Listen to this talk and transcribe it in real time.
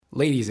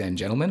Ladies and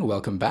gentlemen,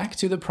 welcome back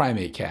to the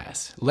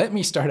PrimateCast. Let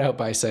me start out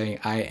by saying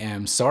I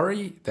am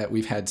sorry that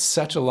we've had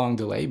such a long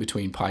delay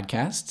between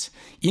podcasts.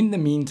 In the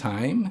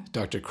meantime,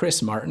 Dr.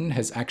 Chris Martin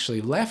has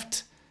actually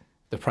left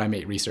the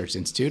Primate Research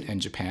Institute in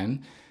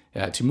Japan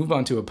to move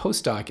on to a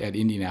postdoc at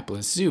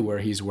Indianapolis Zoo, where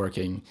he's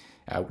working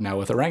now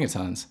with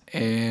orangutans.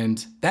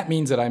 And that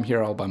means that I'm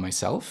here all by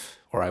myself,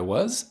 or I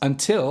was,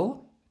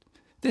 until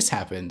this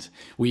happened.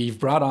 We've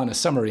brought on a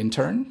summer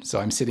intern,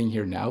 so I'm sitting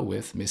here now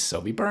with Miss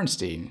Sofi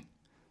Bernstein.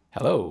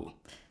 Hello.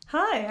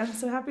 Hi, I'm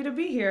so happy to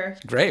be here.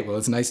 Great. Well,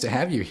 it's nice to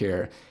have you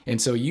here. And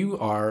so you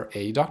are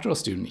a doctoral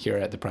student here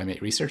at the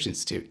Primate Research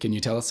Institute. Can you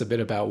tell us a bit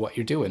about what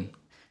you're doing?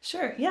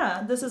 Sure,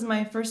 yeah. This is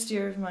my first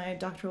year of my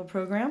doctoral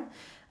program.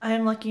 I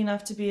am lucky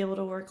enough to be able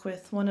to work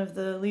with one of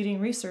the leading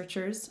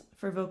researchers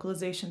for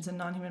vocalizations in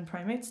non-human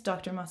primates,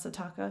 Dr.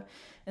 Masataka,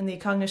 in the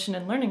Cognition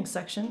and Learning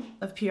section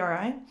of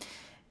PRI.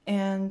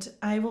 And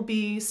I will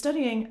be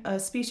studying a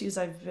species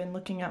I've been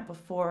looking at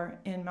before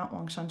in Mount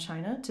Wangshan,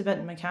 China,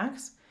 Tibetan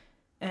macaques.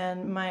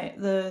 And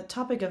the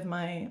topic of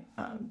my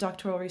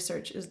doctoral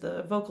research is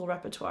the vocal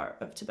repertoire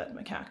of Tibetan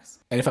macaques.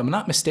 And if I'm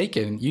not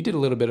mistaken, you did a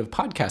little bit of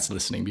podcast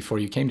listening before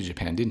you came to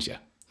Japan, didn't you?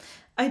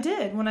 I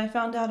did. When I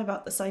found out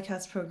about the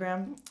CICASP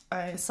program,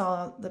 I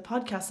saw the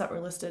podcasts that were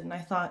listed, and I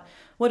thought,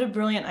 what a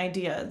brilliant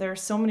idea. There are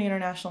so many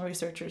international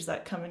researchers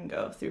that come and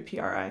go through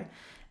PRI.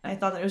 And I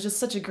thought that it was just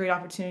such a great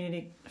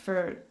opportunity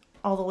for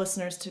all the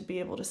listeners to be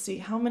able to see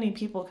how many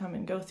people come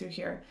and go through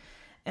here.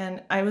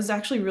 And I was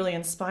actually really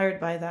inspired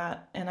by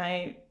that. And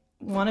I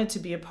wanted to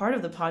be a part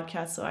of the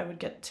podcast so I would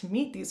get to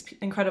meet these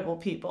incredible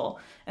people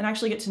and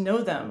actually get to know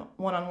them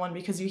one-on-one,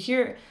 because you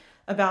hear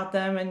about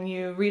them and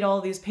you read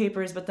all these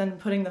papers, but then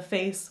putting the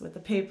face with the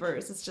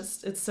papers,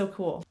 it's so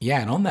cool.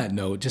 Yeah, and on that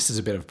note, just as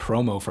a bit of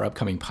promo for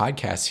upcoming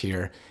podcasts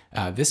here,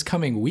 this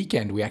coming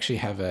weekend, we actually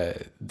have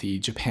the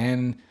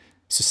Japan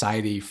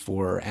Society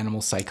for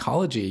Animal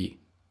Psychology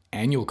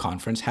annual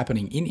conference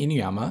happening in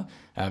Inoue-Murayama,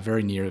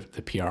 very near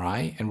the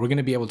PRI, and we're going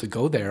to be able to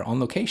go there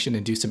on location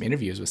and do some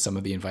interviews with some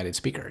of the invited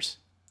speakers.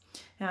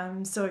 Yeah,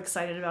 I'm so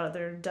excited about it.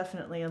 There are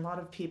definitely a lot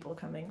of people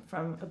coming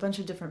from a bunch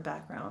of different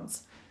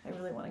backgrounds I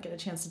really want to get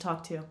a chance to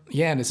talk to.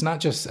 Yeah, and it's not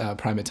just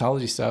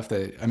primatology stuff.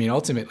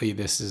 Ultimately,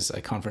 this is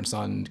a conference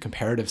on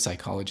comparative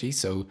psychology,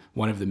 so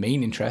one of the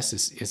main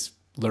interests is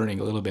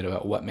learning a little bit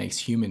about what makes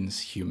humans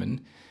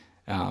human,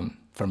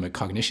 from a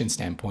cognition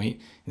standpoint.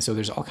 And so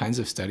there's all kinds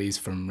of studies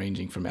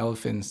ranging from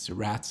elephants to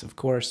rats, of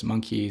course,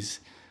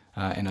 monkeys,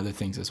 and other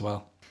things as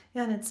well.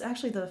 Yeah, and it's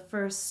actually the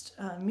first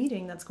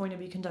meeting that's going to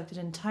be conducted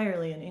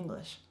entirely in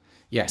English.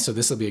 Yeah, so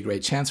this will be a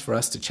great chance for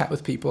us to chat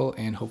with people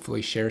and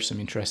hopefully share some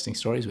interesting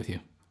stories with you.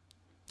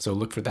 So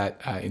look for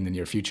that in the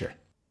near future.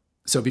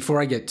 So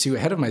before I get too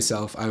ahead of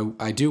myself,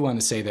 I do want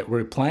to say that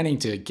we're planning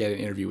to get an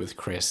interview with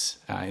Chris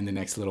in the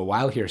next little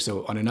while here.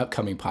 So on an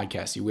upcoming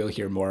podcast, you will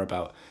hear more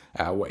about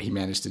what he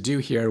managed to do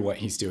here, what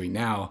he's doing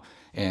now,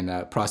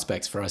 and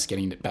prospects for us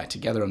getting back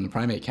together on the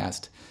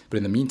PrimateCast. But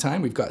in the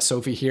meantime, we've got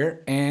Sofi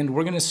here, and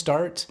we're going to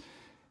start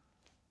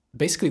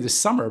basically this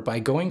summer by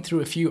going through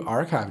a few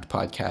archived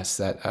podcasts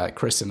that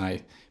Chris and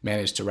I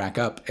managed to rack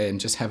up and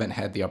just haven't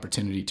had the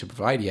opportunity to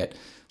provide yet.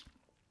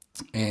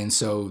 And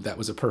so that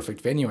was a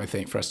perfect venue, I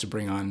think, for us to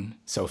bring on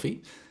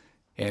Sofi.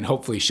 And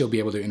hopefully she'll be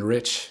able to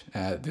enrich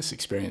this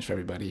experience for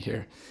everybody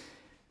here.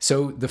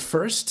 So the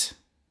first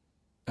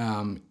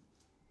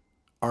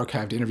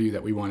archived interview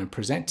that we want to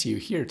present to you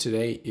here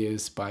today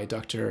is by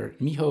Dr.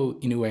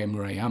 Miho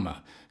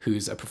Inoue-Murayama,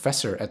 who's a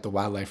professor at the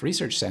Wildlife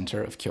Research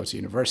Center of Kyoto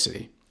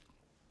University.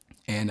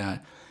 And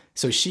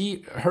so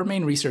her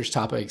main research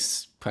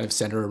topics kind of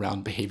center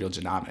around behavioral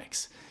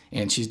genomics.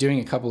 And she's doing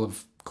a couple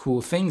of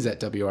cool things at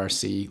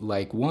WRC,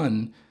 like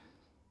one,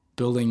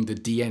 building the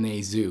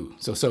DNA zoo.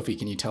 So Sofi,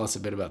 can you tell us a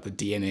bit about the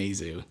DNA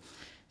zoo?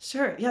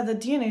 Sure. Yeah, the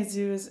DNA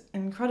zoo is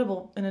an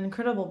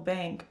incredible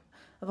bank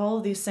of all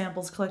of these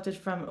samples collected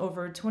from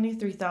over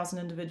 23,000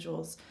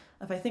 individuals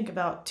of, I think,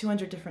 about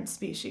 200 different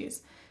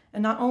species.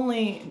 And not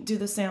only do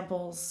the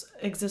samples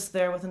exist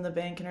there within the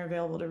bank and are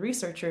available to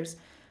researchers,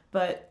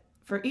 but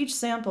for each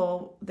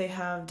sample, they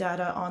have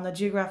data on the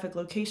geographic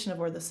location of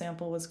where the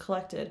sample was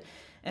collected,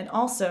 and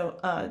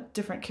also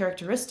different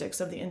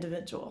characteristics of the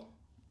individual.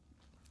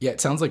 Yeah,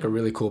 it sounds like a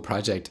really cool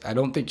project. I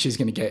don't think she's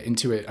going to get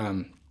into it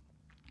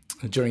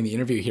during the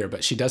interview here,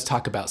 but she does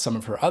talk about some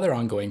of her other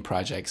ongoing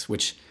projects,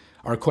 which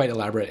are quite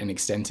elaborate and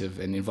extensive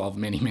and involve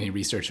many, many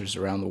researchers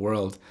around the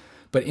world.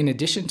 But in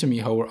addition to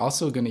Miho, we're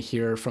also going to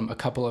hear from a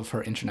couple of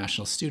her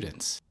international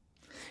students,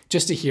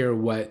 just to hear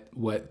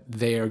what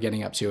they are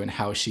getting up to and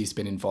how she's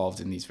been involved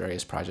in these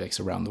various projects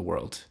around the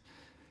world.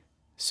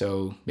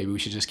 So maybe we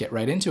should just get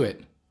right into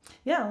it.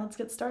 Yeah, let's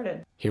get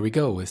started. Here we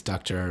go with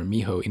Dr.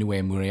 Miho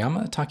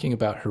Inoue-Murayama talking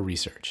about her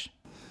research.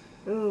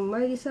 My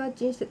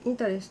research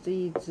interest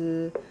is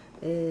to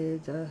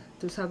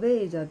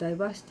survey the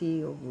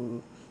diversity of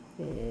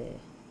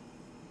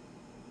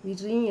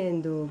within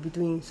and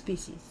between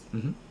species,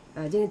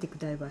 genetic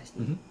diversity.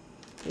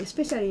 Mm-hmm.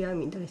 Especially,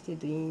 I'm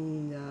interested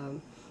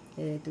in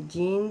the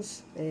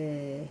genes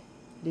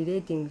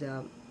relating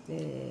the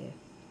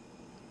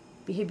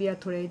behavior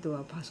trait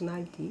or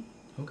personality.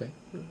 Okay.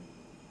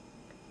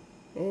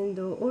 And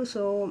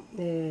also,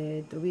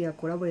 we are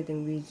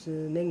collaborating with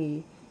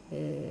many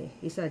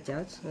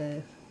researchers,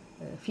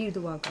 field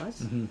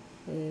workers,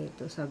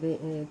 to survey,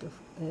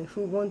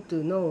 who want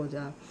to know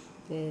the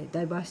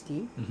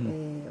diversity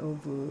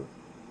of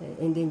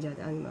endangered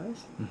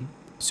animals.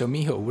 So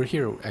Miho, we're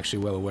here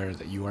actually well aware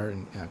that you are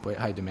in quite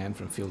high demand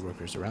from field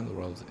workers around the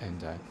world,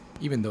 and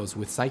even those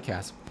with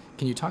CICASP.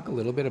 Can you talk a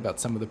little bit about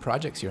some of the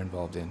projects you're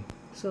involved in?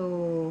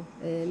 So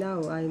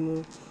now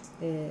I'm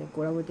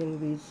collaborating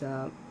with,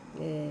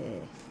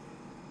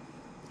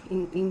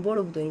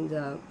 involved in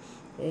the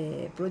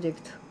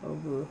project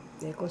of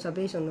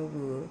conservation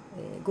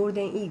of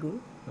golden eagle.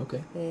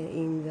 Okay.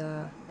 In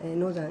the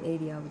northern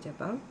area of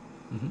Japan.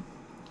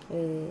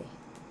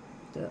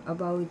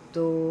 About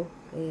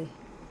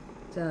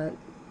the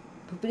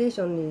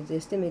population is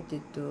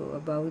estimated to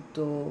about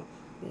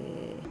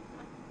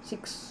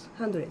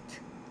 600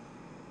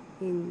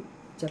 in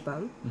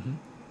Japan.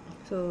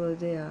 So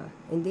they are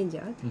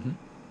endangered.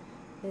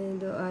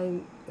 And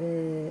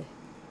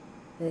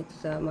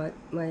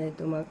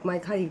my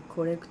colleague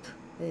collect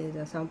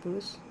the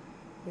samples,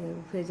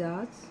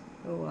 feathers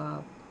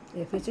or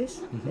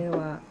feces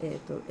or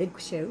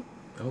eggshell.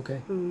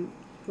 Okay.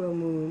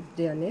 From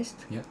their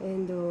nest, Yeah.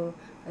 and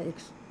I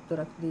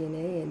extract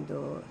DNA and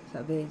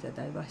survey the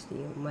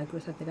diversity of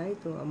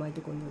microsatellite or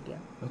mitochondria.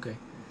 Okay.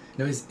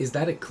 Now, is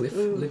that a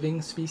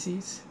cliff-living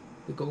species,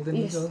 the golden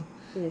Yes. eagle?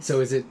 Yes. So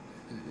is it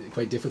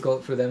quite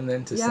difficult for them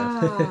then to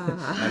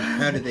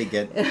How do they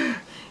get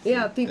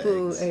yeah,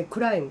 people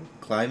climb.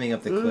 climbing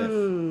up the cliff?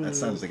 That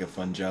sounds like a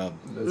fun job.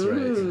 That's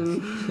right.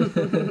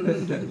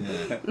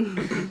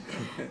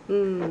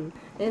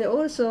 And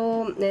also,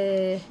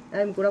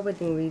 I'm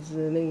collaborating with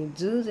many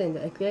zoos and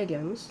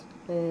aquariums.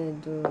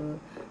 And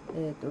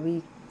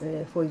we,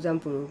 for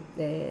example,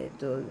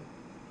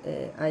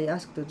 I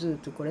asked the zoo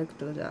to collect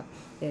the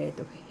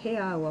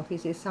hair or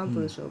feces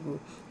samples of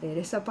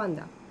lesser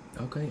panda.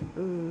 Okay.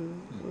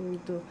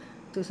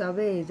 To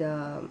survey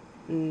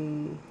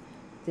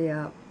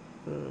their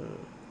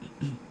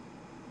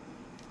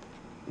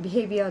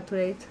behavior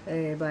trait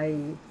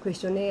by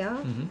questionnaire,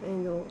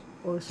 and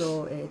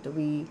also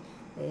we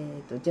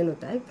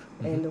genotype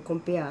and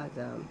compare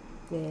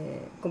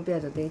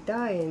the data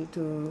and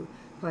to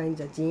find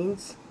the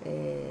genes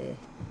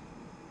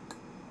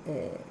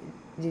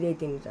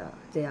relating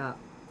their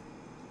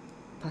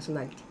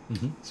personality.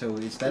 So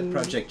is that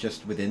project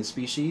just within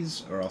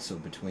species or also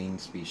between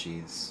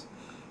species?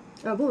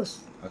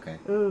 Both. Okay.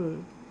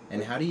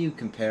 And how do you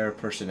compare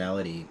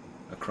personality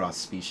across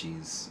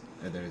species?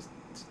 Are there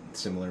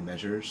similar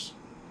measures?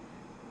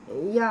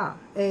 Yeah.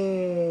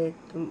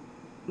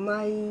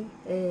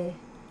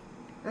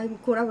 I'm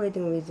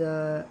collaborating with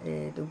a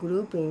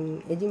group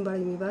in Edinburgh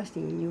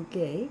University in UK,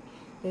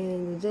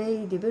 and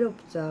they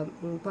developed a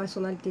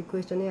personality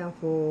questionnaire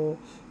for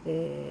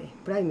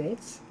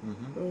primates,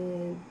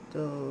 and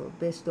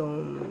based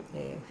on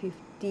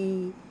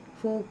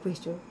 54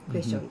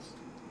 questions.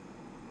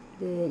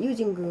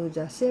 Using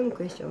the same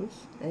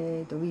questions,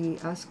 we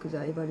ask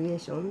the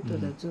evaluation to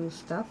the zoo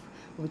staff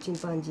of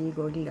chimpanzee,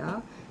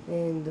 gorilla,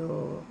 and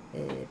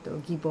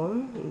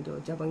gibbon,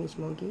 and Japanese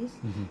monkeys.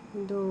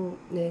 And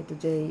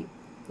they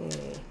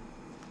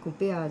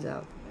compare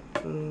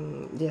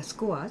their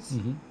scores,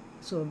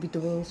 so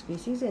between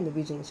species and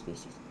within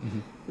species.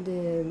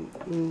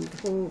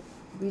 For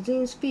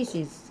within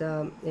species,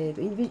 there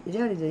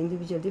is an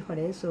individual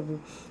difference of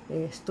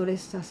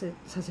stress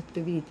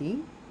susceptibility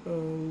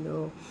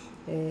and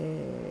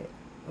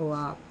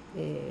or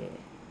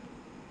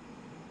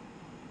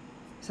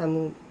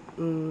some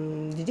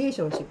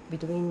relationship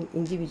between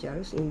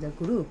individuals in the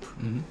group,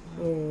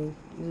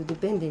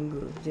 depending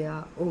on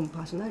their own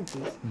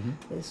personalities.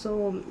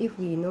 So if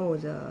we know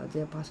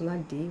their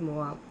personality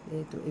more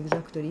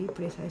exactly,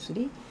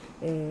 precisely,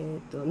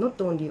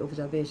 not only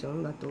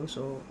observation but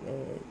also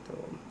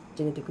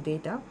genetic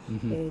data,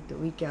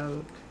 we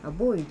can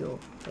avoid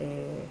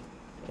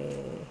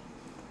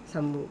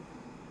some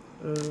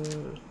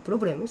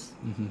problems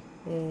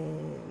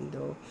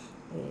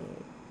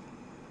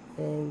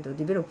and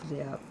develop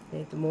their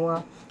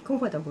more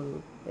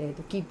comfortable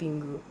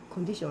keeping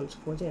conditions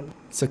for them.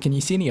 So can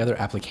you see any other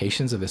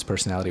applications of this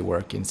personality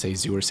work in, say,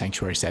 zoo or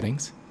sanctuary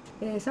settings?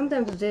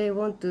 Sometimes they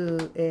want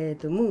to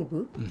move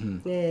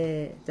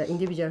the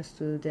individuals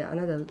to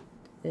another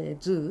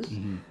zoos,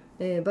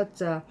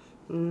 but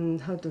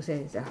how to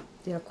say that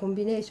their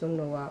combination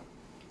or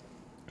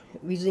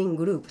within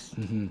groups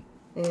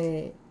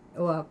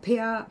or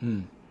pair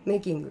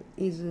making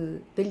is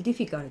very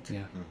difficult.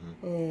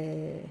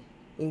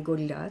 In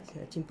gorillas,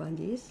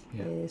 chimpanzees.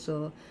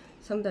 So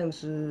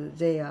sometimes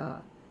they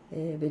are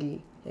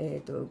very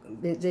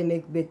they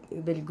make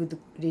very good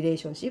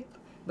relationship,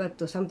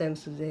 but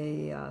sometimes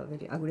they are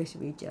very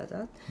aggressive each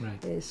other.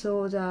 Right.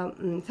 So the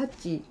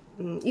such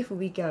if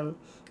we can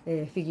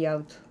figure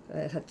out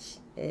such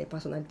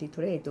personality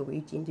trait of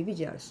each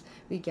individuals,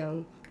 we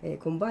can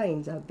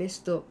combine the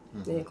best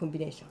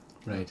combination.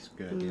 Right. That's a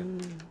good idea.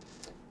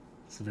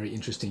 It's a very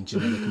interesting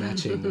genetic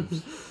matching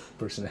of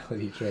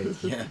personality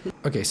traits. Yeah.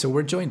 Okay, so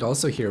we're joined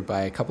also here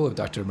by a couple of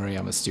Dr.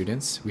 Murayama's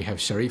students. We have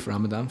Sharif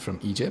Ramadan from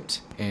Egypt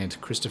and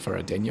Christopher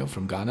Adenyo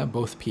from Ghana,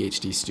 both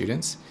PhD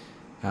students.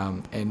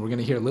 And we're going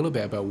to hear a little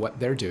bit about what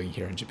they're doing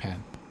here in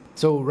Japan.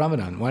 So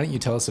Ramadan, why don't you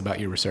tell us about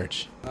your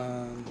research?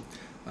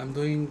 I'm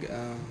doing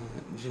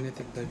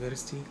genetic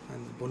diversity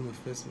and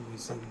polymorphism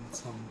within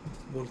some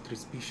poultry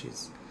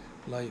species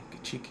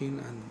like chicken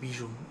and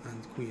pigeon and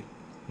quail.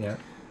 Yeah.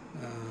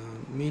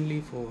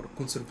 Mainly for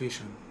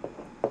conservation.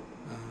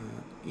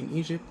 In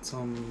Egypt,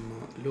 some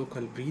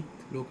local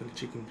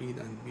chicken breed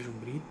and pigeon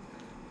breed,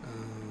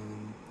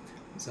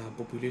 the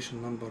population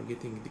number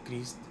getting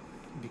decreased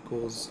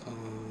because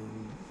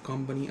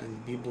company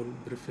and people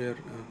prefer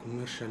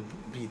commercial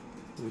breed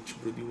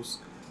which produce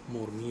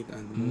more meat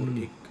and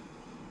more egg.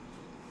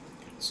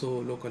 So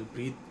local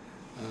breed,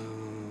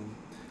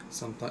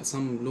 some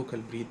local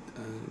breed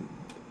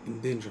in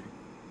danger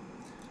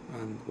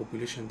and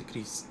population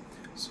decrease.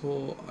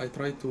 So I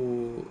try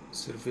to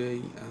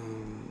survey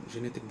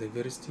genetic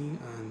diversity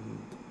and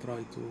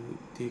try to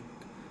take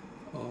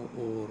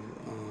or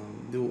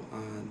do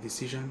a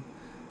decision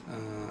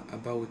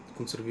about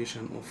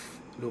conservation of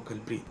local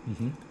breed.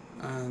 Mm-hmm.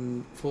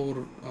 And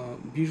for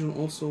pigeon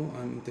also,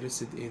 I'm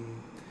interested in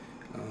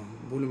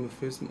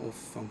polymorphism of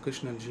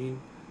functional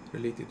gene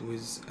related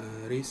with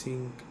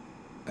racing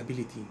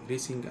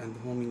and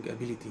homing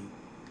ability.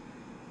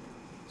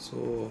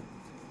 So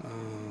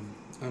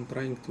I'm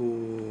trying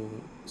to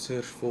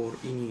search for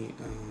any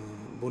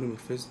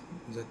polymorphism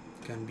that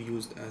can be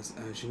used as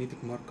a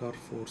genetic marker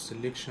for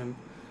selection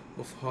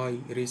of high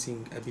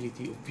racing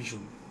ability of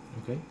pigeon.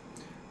 Okay.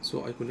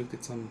 So I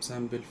collected some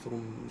sample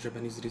from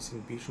Japanese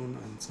racing pigeon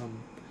and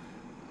some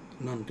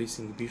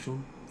non-racing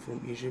pigeon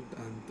from Egypt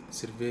and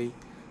survey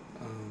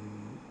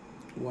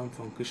one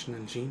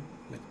functional gene,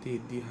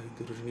 lactate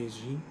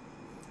dehydrogenase gene,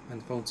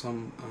 and found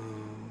some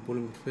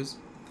polymorphism.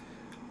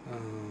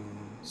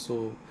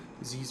 So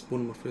these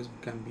polymorphism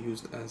can be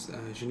used as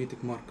a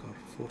genetic marker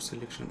for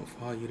selection of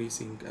high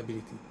racing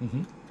ability.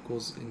 Mm-hmm.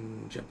 Because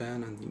in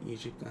Japan and in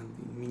Egypt and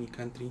in many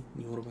countries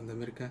in Europe and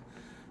America,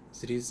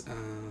 there is a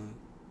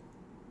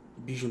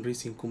pigeon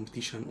racing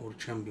competition or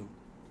champion.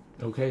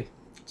 Okay.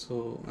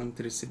 So I'm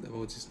interested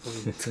about this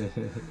point.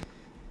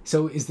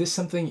 So is this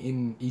something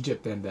in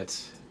Egypt then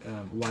that's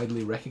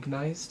widely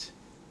recognized?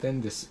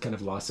 Then this kind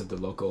of loss of the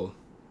local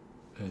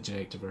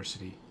genetic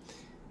diversity,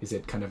 is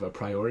it kind of a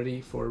priority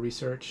for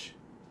research?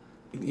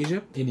 In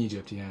Egypt? In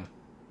Egypt, yeah.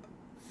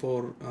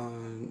 For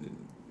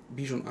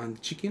pigeon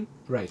and chicken?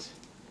 Right.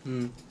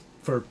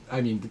 For,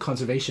 the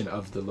conservation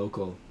of the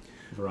local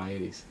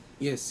varieties.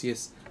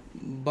 Yes.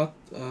 But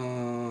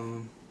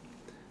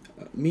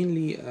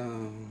mainly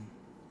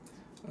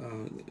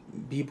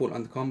people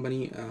and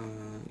company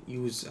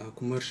use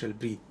commercial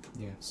breed.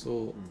 Yeah.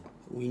 So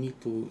we need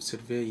to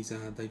survey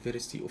the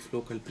diversity of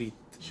local breed.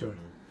 Sure.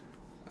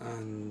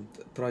 And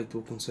try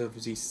to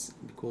conserve this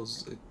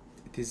because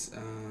it is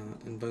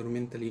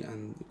environmentally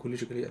and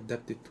ecologically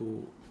adapted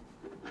to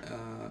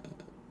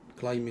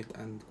climate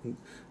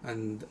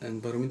and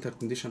environmental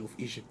condition of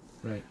Egypt.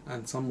 Right.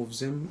 And some of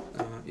them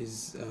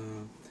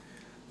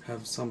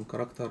have some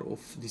character of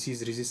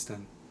disease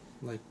resistant,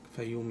 like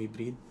Fayoumi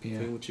breed. Yeah.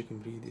 Fayoumi chicken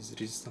breed is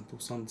resistant to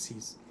some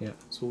disease. Yeah.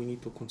 So we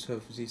need to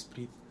conserve this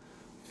breed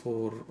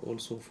for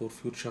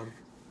future.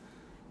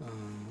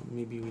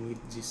 Maybe we need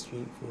this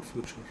gene for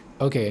future.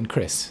 Okay, and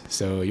Chris,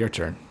 so your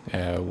turn.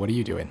 What are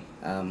you doing?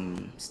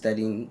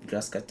 Studying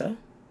grass cutter,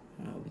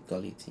 we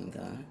call it in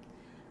Ghana,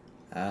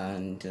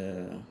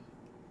 and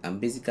I'm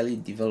basically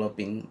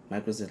developing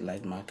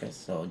microsatellite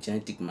markers or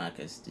genetic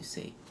markers to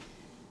say,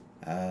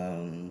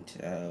 and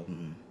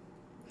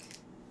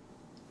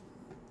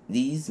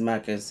these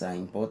markers are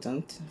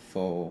important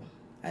for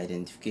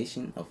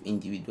identification of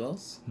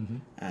individuals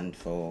and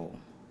for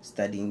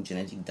studying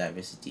genetic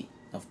diversity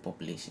of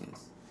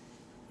populations.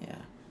 Yeah.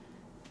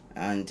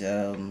 And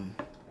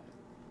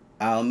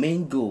our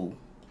main goal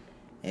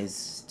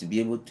is to be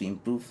able to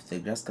improve the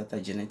grass cutter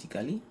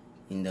genetically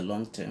in the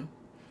long term,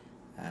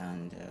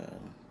 and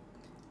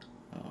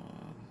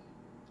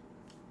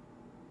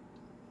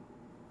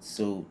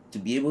so to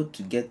be able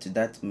to get to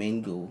that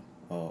main goal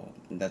or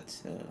that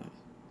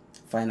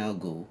final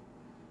goal,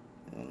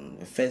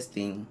 the first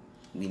thing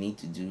we need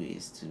to do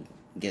is to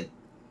get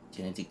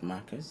genetic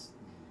markers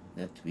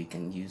that we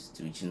can use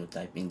to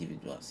genotype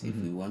individuals if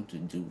we want to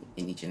do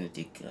any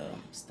genetic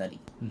study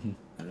on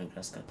a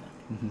grass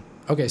cutter.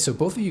 Okay, so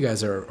both of you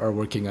guys are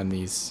working on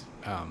these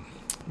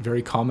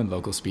very common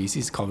local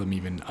species, call them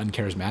even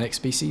uncharismatic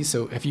species.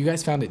 So have you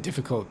guys found it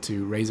difficult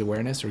to raise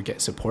awareness or get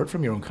support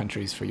from your own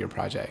countries for your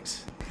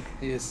projects?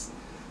 Yes,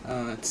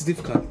 it's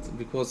difficult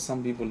because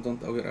some people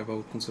don't aware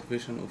about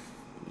conservation of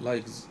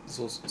like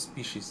those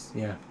species,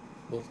 Yeah.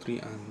 poultry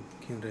and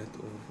kinred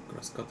or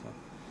grass cutter.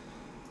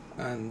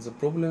 And the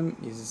problem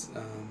is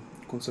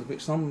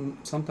conservation.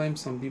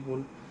 Sometimes some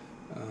people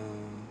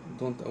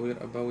don't aware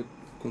about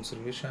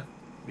conservation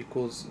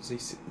because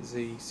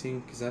they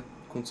think that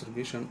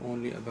conservation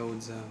only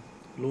about the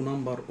low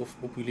number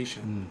of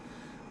population.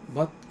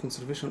 but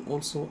conservation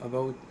also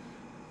about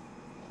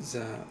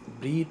the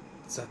breed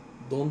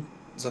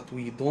that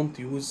we don't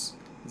use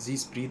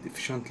this breed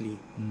efficiently.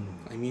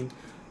 I mean,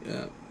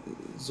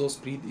 those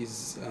breed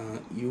is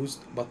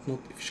used but not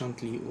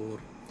efficiently or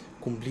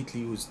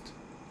completely used.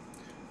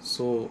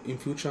 So in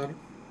future,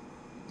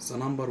 the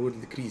number will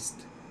decrease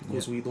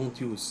because we don't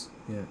use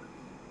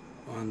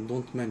and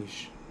don't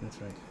manage.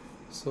 That's right.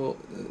 So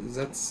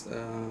that's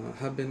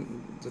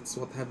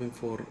what happened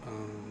for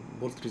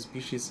poultry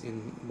species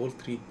in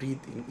poultry breed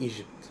in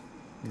Egypt.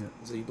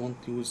 They don't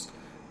use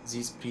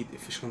this breed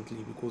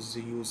efficiently because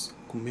they use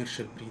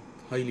commercial breed,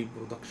 highly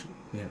production.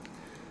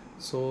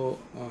 So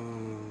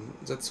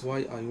that's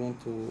why I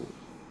want to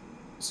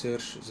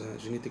search the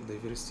genetic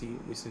diversity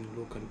within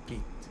local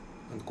breed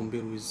and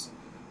compare with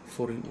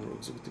foreign or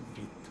exotic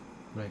breed.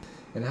 Right.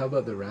 And how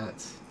about the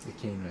rats, the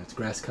cane rats,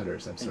 grass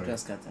cutters? I'm sorry.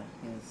 Grass cutter,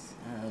 yes.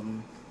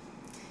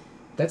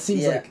 That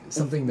seems like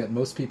something that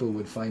most people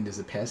would find as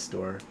a pest,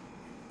 or...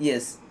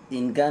 Yes,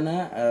 in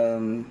Ghana,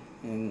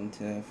 and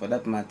for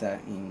that matter,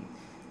 in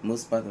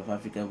most part of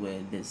Africa where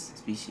this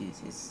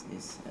species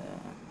is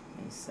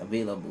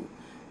available,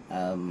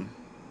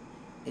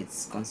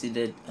 it's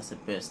considered as a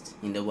pest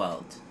in the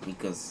wild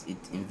because it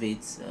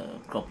invades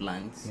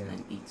croplands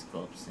and eats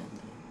crops, and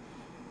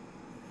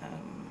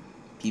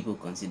people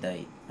consider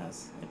it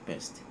as a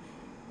pest.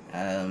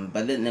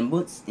 But then the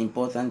most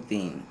important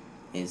thing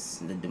is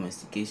the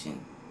domestication.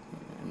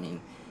 I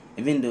mean,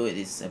 even though it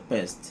is a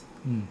pest,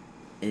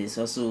 it is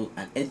also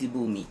an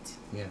edible meat.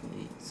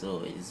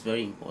 So it is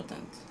very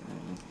important.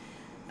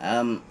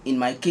 I mean, in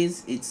my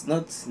case, it's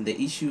not the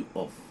issue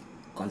of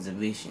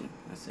conservation,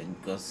 I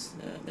said, because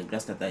the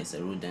grass cutter is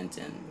a rodent,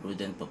 and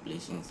rodent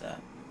populations are,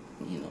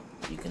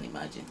 you can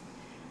imagine.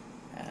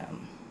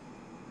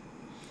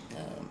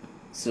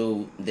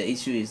 So the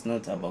issue is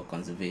not about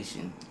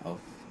conservation of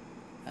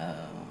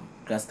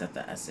grass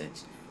cutter as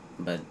such,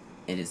 but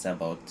it is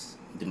about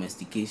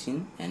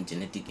domestication and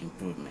genetic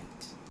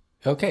improvement.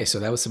 Okay, so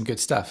that was some good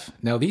stuff.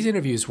 Now, these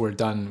interviews were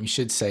done, we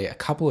should say, a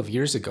couple of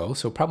years ago,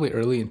 so probably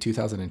early in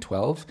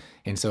 2012.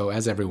 And so,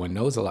 as everyone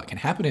knows, a lot can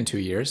happen in 2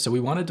 years. So we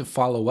wanted to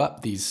follow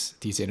up these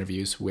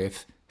interviews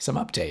with some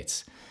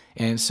updates.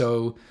 And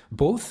so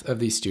both of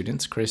these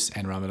students, Chris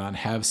and Ramadan,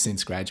 have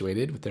since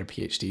graduated with their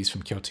PhDs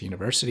from Kyoto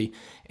University,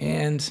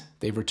 and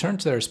they've returned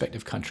to their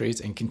respective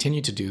countries and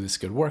continue to do this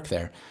good work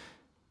there.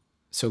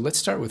 So let's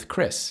start with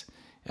Chris.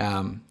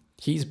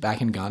 He's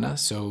back in Ghana,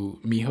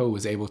 so Miho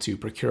was able to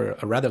procure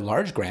a rather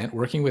large grant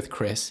working with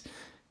Chris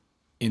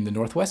in the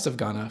northwest of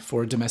Ghana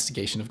for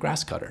domestication of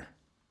grass cutter.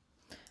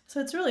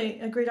 So it's really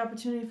a great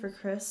opportunity for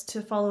Chris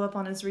to follow up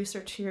on his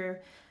research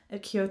here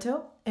at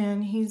Kyoto,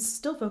 and he's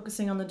still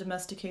focusing on the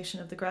domestication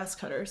of the grass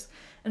cutters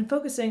and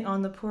focusing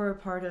on the poorer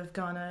part of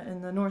Ghana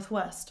in the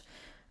northwest.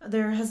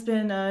 There has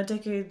been a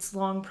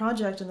decades-long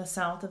project in the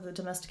south of the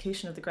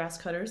domestication of the grass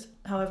cutters.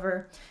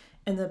 However,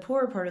 in the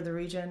poorer part of the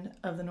region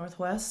of the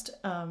northwest,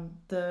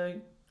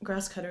 the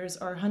grass cutters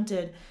are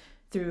hunted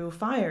through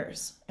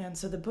fires, and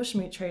so the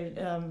bushmeat trade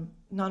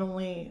not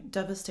only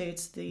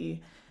devastates the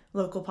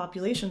local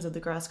populations of the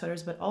grass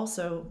cutters, but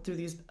also through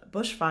these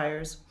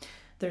bushfires,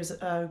 there's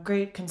a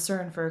great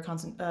concern for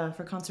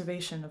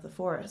conservation of the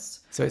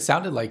forests. So it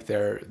sounded like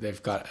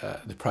they've got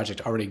the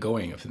project already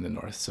going up in the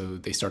north. So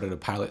they started a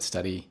pilot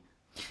study.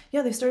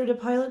 Yeah, they started a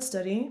pilot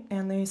study,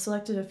 and they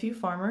selected a few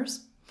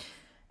farmers.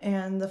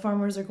 And the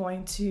farmers are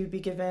going to be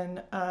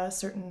given a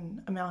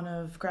certain amount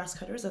of grass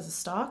cutters as a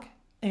stock,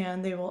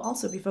 and they will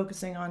also be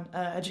focusing on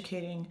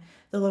educating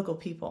the local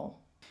people.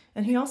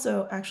 And he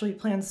also actually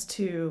plans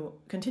to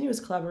continue his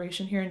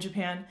collaboration here in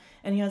Japan,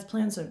 and he has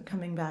plans of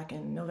coming back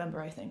in November,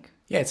 I think.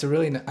 Yeah, it's a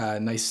really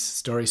nice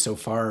story so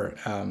far.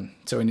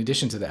 So in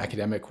addition to the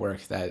academic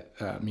work that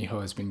Miho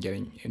has been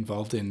getting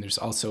involved in, there's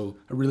also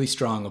a really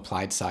strong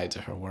applied side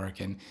to her work.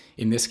 And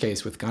in this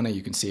case with Ghana,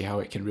 you can see how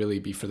it can really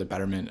be for the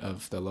betterment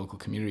of the local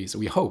communities,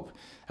 we hope,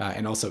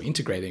 and also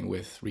integrating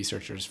with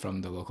researchers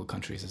from the local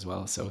countries as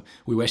well. So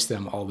we wish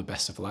them all the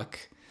best of luck.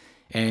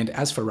 And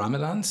as for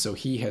Ramadan, so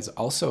he has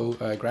also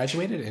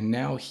graduated, and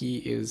now he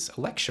is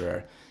a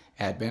lecturer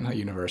at Benha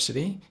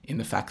University in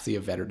the Faculty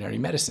of Veterinary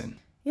Medicine.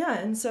 Yeah,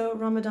 and so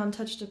Ramadan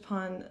touched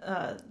upon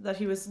that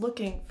he was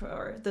looking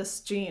for this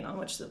gene on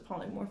which the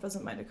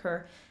polymorphism might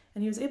occur,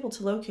 and he was able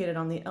to locate it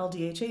on the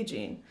LDHA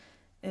gene.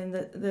 And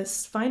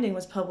this finding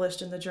was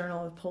published in the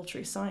Journal of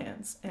Poultry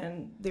Science,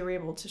 and they were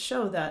able to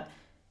show that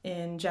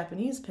in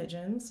Japanese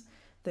pigeons,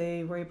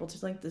 they were able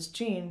to link this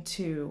gene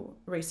to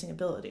racing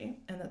ability,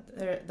 and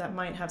that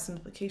might have some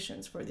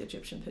implications for the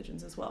Egyptian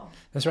pigeons as well.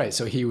 That's right.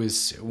 So he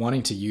was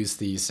wanting to use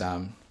these,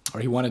 or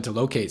he wanted to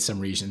locate some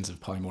regions of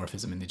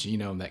polymorphism in the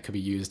genome that could be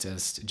used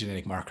as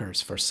genetic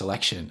markers for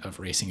selection of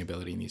racing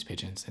ability in these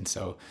pigeons. And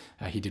so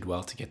he did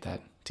well to get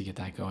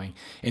that going.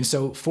 And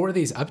so for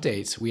these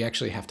updates, we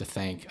actually have to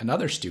thank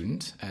another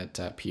student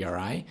at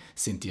PRI,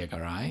 Cynthia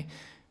Garay,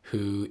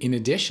 who, in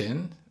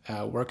addition,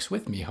 works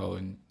with Miho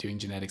in doing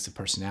genetics of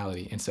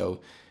personality. And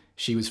so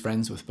she was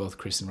friends with both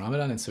Chris and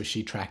Ramadan, and so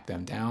she tracked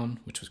them down,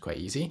 which was quite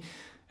easy,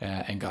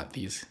 and got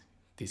these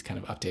kind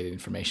of updated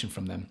information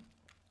from them.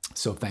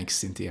 So thanks,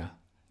 Cynthia.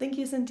 Thank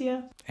you,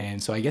 Cynthia.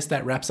 And so I guess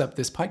that wraps up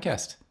this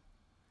podcast.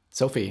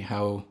 Sophie,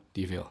 how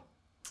do you feel?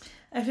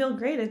 I feel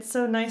great. It's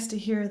so nice to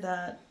hear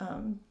that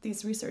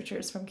these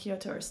researchers from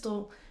Kyoto are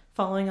still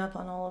following up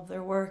on all of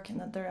their work and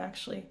that they're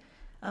actually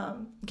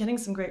getting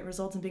some great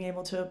results and being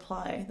able to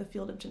apply the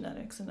field of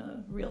genetics in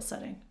a real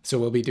setting. So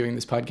we'll be doing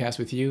this podcast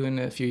with you in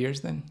a few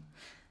years then?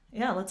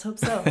 Yeah, let's hope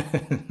so.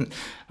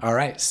 All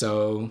right,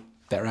 so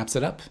that wraps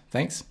it up.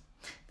 Thanks.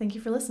 Thank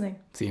you for listening.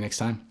 See you next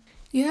time.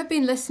 You have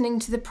been listening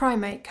to the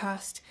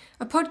PrimateCast,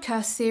 a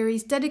podcast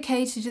series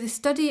dedicated to the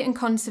study and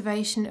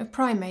conservation of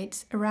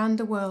primates around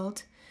the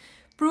world.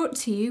 Brought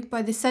to you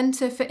by the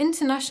Centre for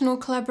International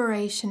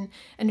Collaboration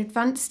and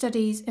Advanced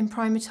Studies in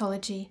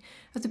Primatology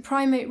of the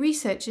Primate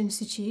Research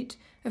Institute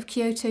of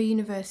Kyoto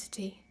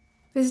University.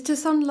 Visit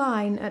us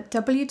online at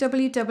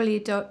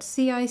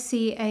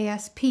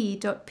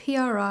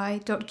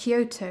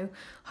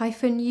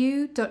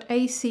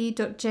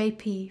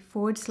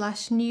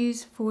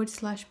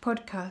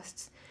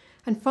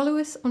and follow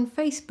us on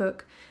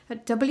Facebook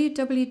at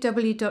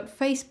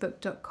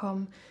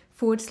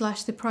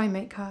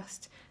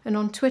www.facebook.com/theprimatecast and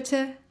on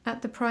Twitter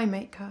at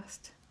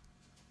theprimatecast.